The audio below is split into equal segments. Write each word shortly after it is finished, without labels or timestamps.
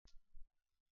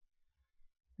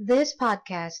This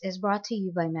podcast is brought to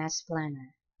you by Mass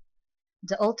Planner,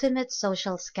 the ultimate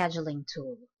social scheduling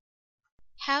tool.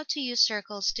 How to use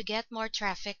circles to get more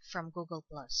traffic from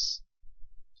GooglePlus.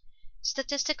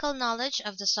 Statistical knowledge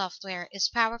of the software is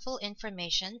powerful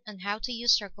information on how to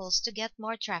use circles to get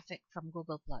more traffic from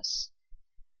GooglePlus.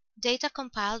 Data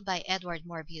compiled by Edward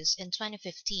Morbius in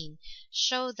 2015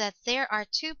 show that there are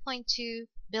 2.2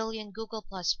 billion Google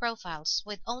Plus profiles,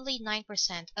 with only 9%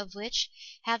 of which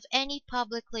have any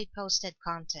publicly posted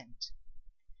content.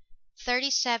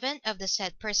 37 of the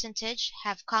said percentage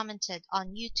have commented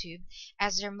on YouTube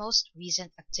as their most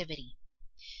recent activity,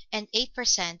 and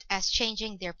 8% as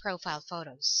changing their profile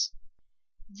photos.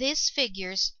 These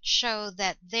figures show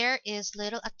that there is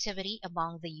little activity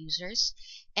among the users,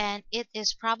 and it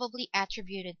is probably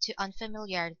attributed to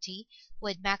unfamiliarity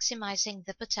with maximizing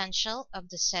the potential of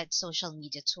the said social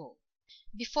media tool.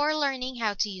 Before learning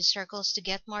how to use circles to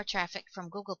get more traffic from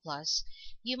Google+,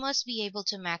 you must be able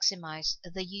to maximize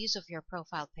the use of your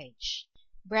profile page.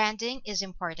 Branding is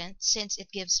important since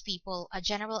it gives people a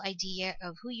general idea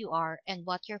of who you are and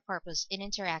what your purpose in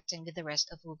interacting with the rest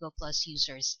of Google+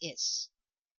 users is.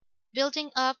 Building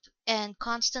up and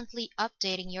constantly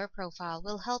updating your profile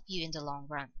will help you in the long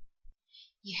run.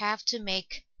 You have to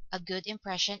make a good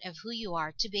impression of who you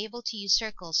are to be able to use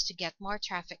circles to get more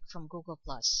traffic from Google+.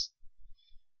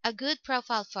 A good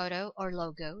profile photo or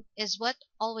logo is what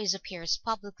always appears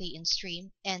publicly in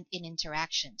stream and in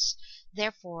interactions.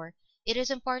 Therefore, it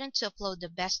is important to upload the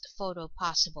best photo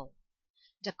possible.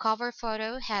 The cover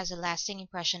photo has a lasting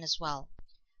impression as well.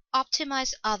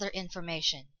 Optimize other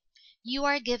information. You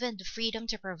are given the freedom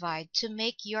to provide to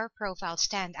make your profile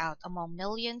stand out among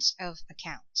millions of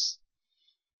accounts.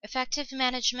 Effective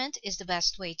management is the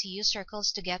best way to use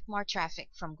circles to get more traffic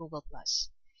from Google+.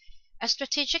 A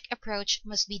strategic approach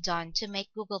must be done to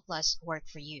make Google+ work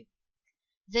for you.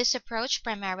 This approach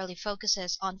primarily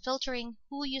focuses on filtering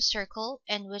who you circle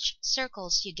and which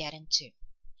circles you get into.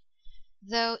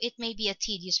 Though it may be a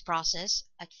tedious process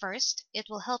at first, it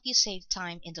will help you save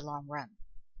time in the long run.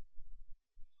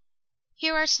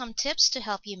 Here are some tips to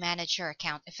help you manage your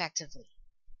account effectively.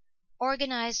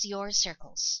 Organize your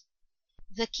circles.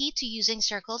 The key to using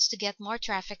circles to get more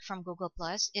traffic from Google+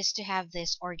 is to have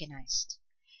this organized.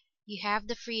 You have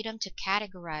the freedom to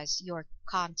categorize your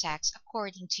contacts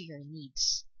according to your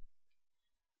needs.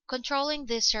 Controlling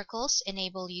these circles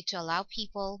enable you to allow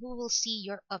people who will see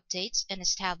your updates and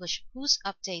establish whose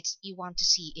updates you want to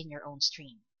see in your own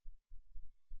stream.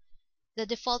 The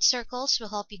default circles will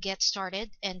help you get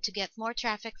started and to get more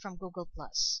traffic from Google+.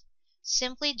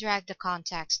 Simply drag the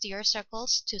contacts to your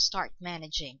circles to start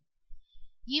managing.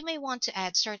 You may want to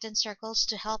add certain circles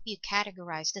to help you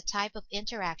categorize the type of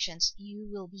interactions you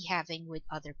will be having with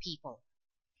other people.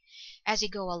 As you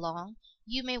go along,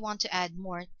 you may want to add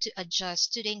more to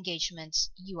adjust to the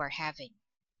engagements you are having.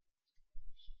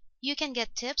 You can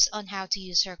get tips on how to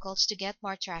use circles to get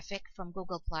more traffic from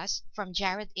Google+ from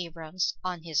Jared Abrams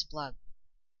on his blog.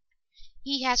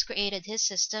 He has created his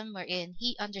system wherein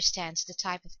he understands the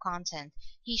type of content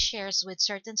he shares with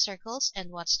certain circles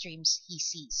and what streams he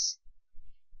sees.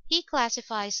 He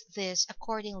classifies this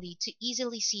accordingly to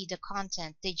easily see the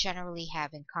content they generally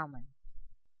have in common.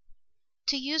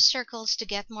 To use circles to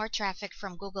get more traffic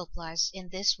from Google+ in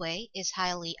this way is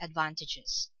highly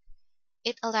advantageous.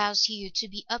 It allows you to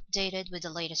be updated with the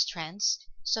latest trends,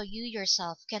 so you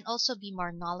yourself can also be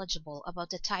more knowledgeable about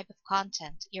the type of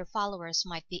content your followers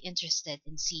might be interested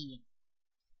in seeing.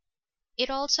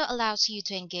 It also allows you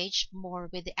to engage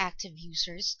more with the active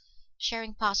users,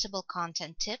 sharing possible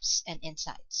content tips and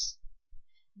insights.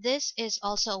 This is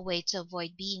also a way to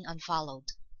avoid being unfollowed,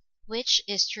 which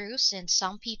is true since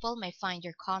some people may find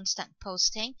your constant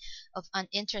posting of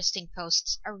uninteresting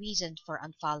posts a reason for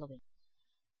unfollowing.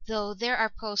 Though there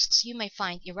are posts you may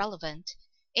find irrelevant,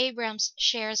 Abrams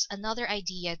shares another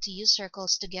idea to use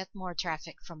circles to get more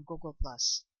traffic from Google+.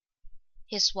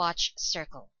 His watch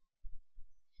circle,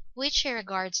 which he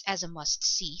regards as a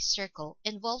must-see circle,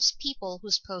 involves people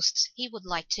whose posts he would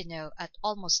like to know at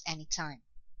almost any time.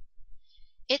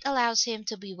 It allows him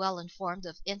to be well informed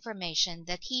of information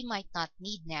that he might not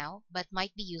need now but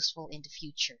might be useful in the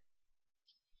future.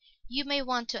 You may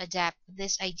want to adapt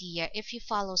this idea if you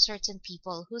follow certain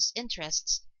people whose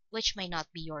interests, which may not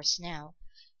be yours now,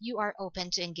 you are open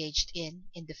to engage in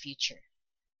the future.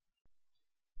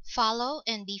 Follow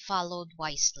and be followed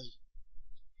wisely.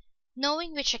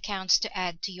 Knowing which accounts to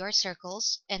add to your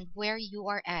circles and where you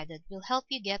are added will help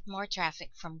you get more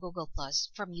traffic from Google+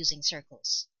 from using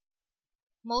circles.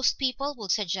 Most people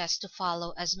would suggest to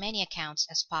follow as many accounts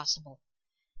as possible.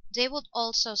 They would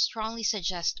also strongly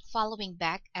suggest following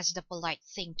back as the polite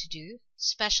thing to do,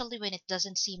 especially when it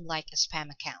doesn't seem like a spam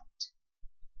account.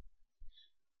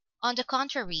 On the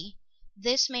contrary,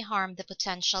 this may harm the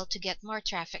potential to get more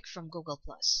traffic from Google+.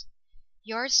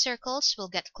 Your circles will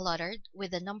get cluttered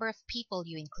with the number of people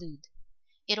you include.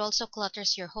 It also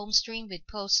clutters your home screen with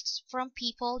posts from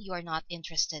people you are not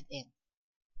interested in.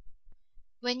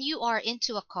 When you are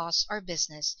into a cause or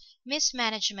business,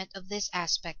 mismanagement of this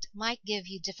aspect might give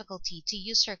you difficulty to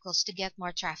use circles to get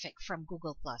more traffic from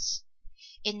Google+.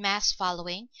 In mass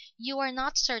following, you are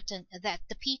not certain that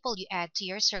the people you add to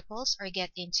your circles or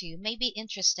get into may be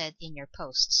interested in your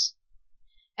posts.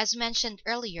 As mentioned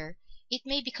earlier, it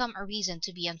may become a reason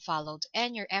to be unfollowed,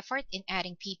 and your effort in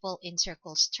adding people in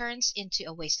circles turns into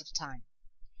a waste of time.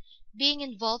 Being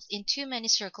involved in too many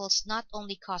circles not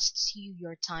only costs you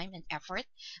your time and effort,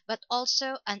 but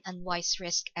also an unwise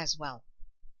risk as well.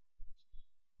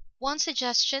 One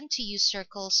suggestion to use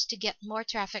circles to get more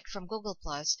traffic from Google+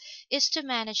 is to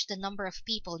manage the number of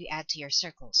people you add to your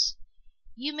circles.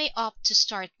 You may opt to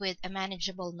start with a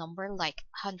manageable number like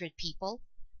 100 people.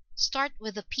 Start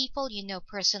with the people you know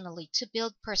personally to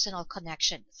build personal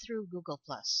connection through Google+.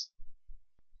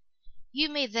 You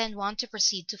may then want to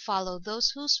proceed to follow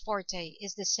those whose forte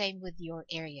is the same with your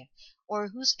area, or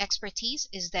whose expertise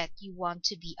is that you want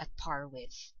to be at par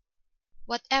with.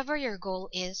 Whatever your goal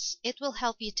is, it will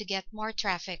help you to get more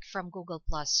traffic from Google+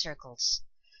 circles.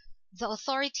 The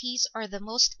authorities or the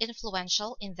most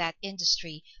influential in that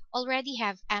industry already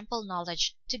have ample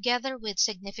knowledge together with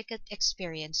significant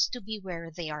experience to be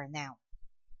where they are now.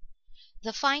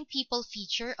 The Find People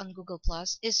feature on Google+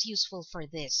 is useful for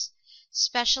this,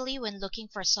 especially when looking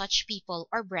for such people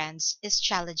or brands is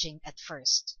challenging at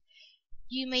first.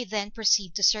 You may then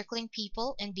proceed to circling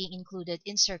people and being included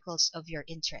in circles of your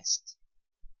interest.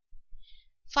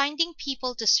 Finding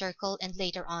people to circle and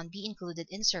later on be included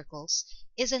in circles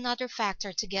is another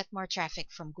factor to get more traffic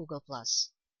from Google+.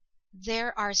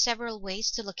 There are several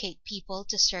ways to locate people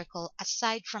to circle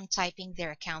aside from typing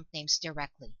their account names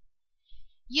directly.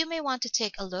 You may want to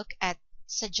take a look at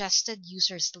Suggested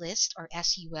Users List or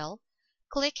SUL,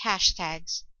 click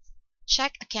hashtags,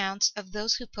 check accounts of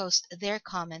those who post their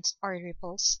comments or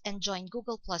ripples, and join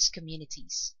Google+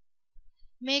 communities.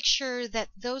 Make sure that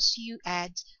those you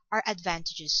add are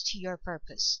advantageous to your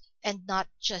purpose and not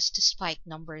just to spike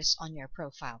numbers on your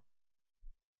profile.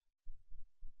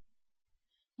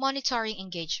 Monitoring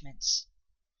engagements.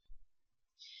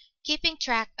 Keeping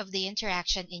track of the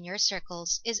interaction in your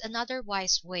circles is another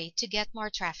wise way to get more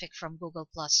traffic from Google+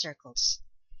 circles.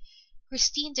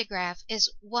 Christine DeGraff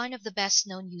is one of the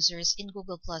best-known users in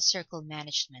Google+ circle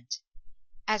management.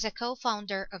 As a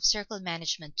co-founder of circle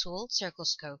management tool,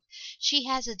 CircleScope, she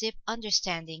has a deep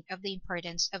understanding of the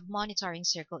importance of monitoring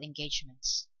circle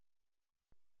engagements.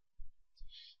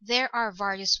 There are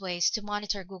various ways to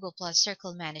monitor Google+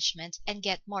 circle management and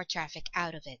get more traffic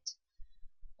out of it.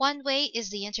 One way is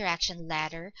the interaction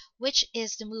ladder, which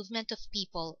is the movement of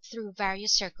people through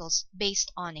various circles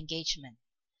based on engagement.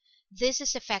 This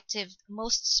is effective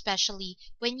most especially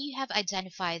when you have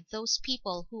identified those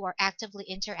people who are actively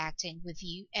interacting with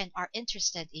you and are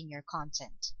interested in your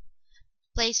content.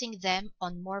 Placing them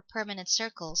on more permanent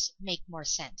circles make more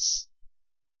sense.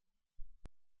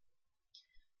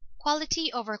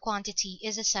 Quality over quantity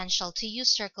is essential to use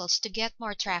circles to get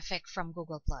more traffic from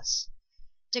Google+.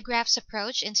 DeGraff's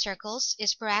approach in circles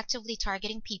is proactively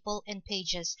targeting people and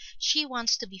pages she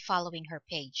wants to be following her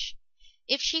page.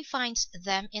 If she finds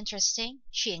them interesting,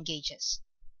 she engages.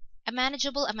 A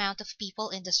manageable amount of people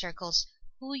in the circles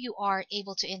who you are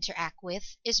able to interact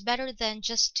with is better than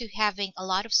just to having a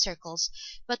lot of circles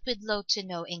but with low to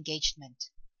no engagement.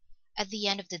 At the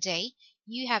end of the day,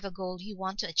 you have a goal you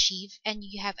want to achieve and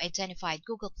you have identified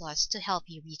Google+ to help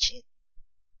you reach it.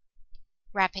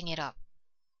 Wrapping it up.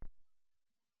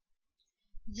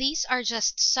 These are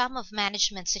just some of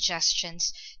management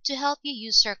suggestions to help you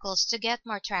use circles to get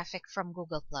more traffic from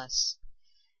Google+.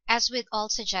 As with all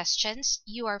suggestions,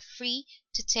 you are free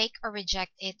to take or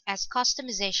reject it, as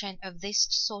customization of this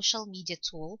social media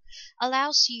tool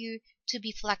allows you to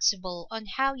be flexible on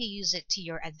how you use it to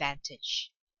your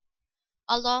advantage.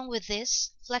 Along with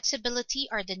this flexibility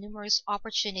are the numerous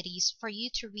opportunities for you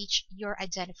to reach your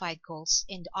identified goals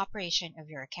in the operation of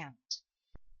your account.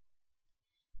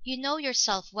 You know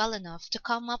yourself well enough to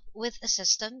come up with a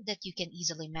system that you can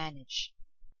easily manage.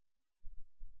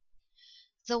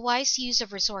 The wise use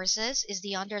of resources is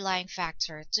the underlying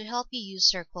factor to help you use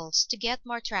circles to get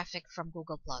more traffic from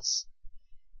Google+.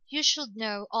 You should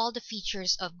know all the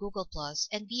features of Google+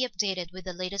 and be updated with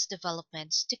the latest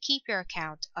developments to keep your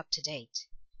account up to date.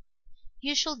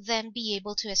 You should then be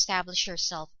able to establish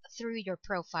yourself through your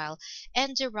profile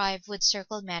and derive with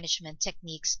circle management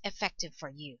techniques effective for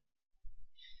you.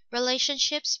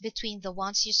 Relationships between the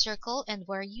ones you circle and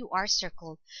where you are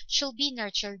circled should be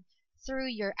nurtured through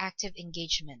your active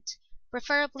engagement,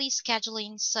 preferably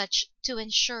scheduling such to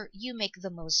ensure you make the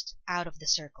most out of the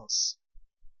circles.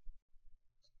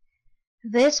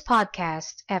 This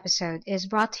podcast episode is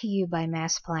brought to you by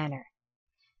Mass Planner.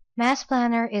 Mass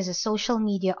Planner is a social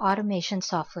media automation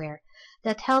software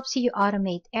that helps you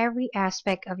automate every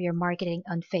aspect of your marketing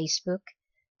on Facebook,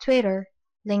 Twitter,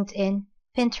 LinkedIn,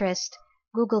 Pinterest,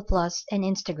 GooglePlus, and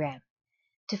Instagram.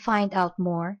 To find out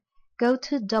more, go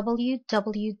to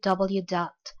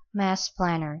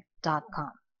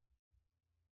www.massplanner.com.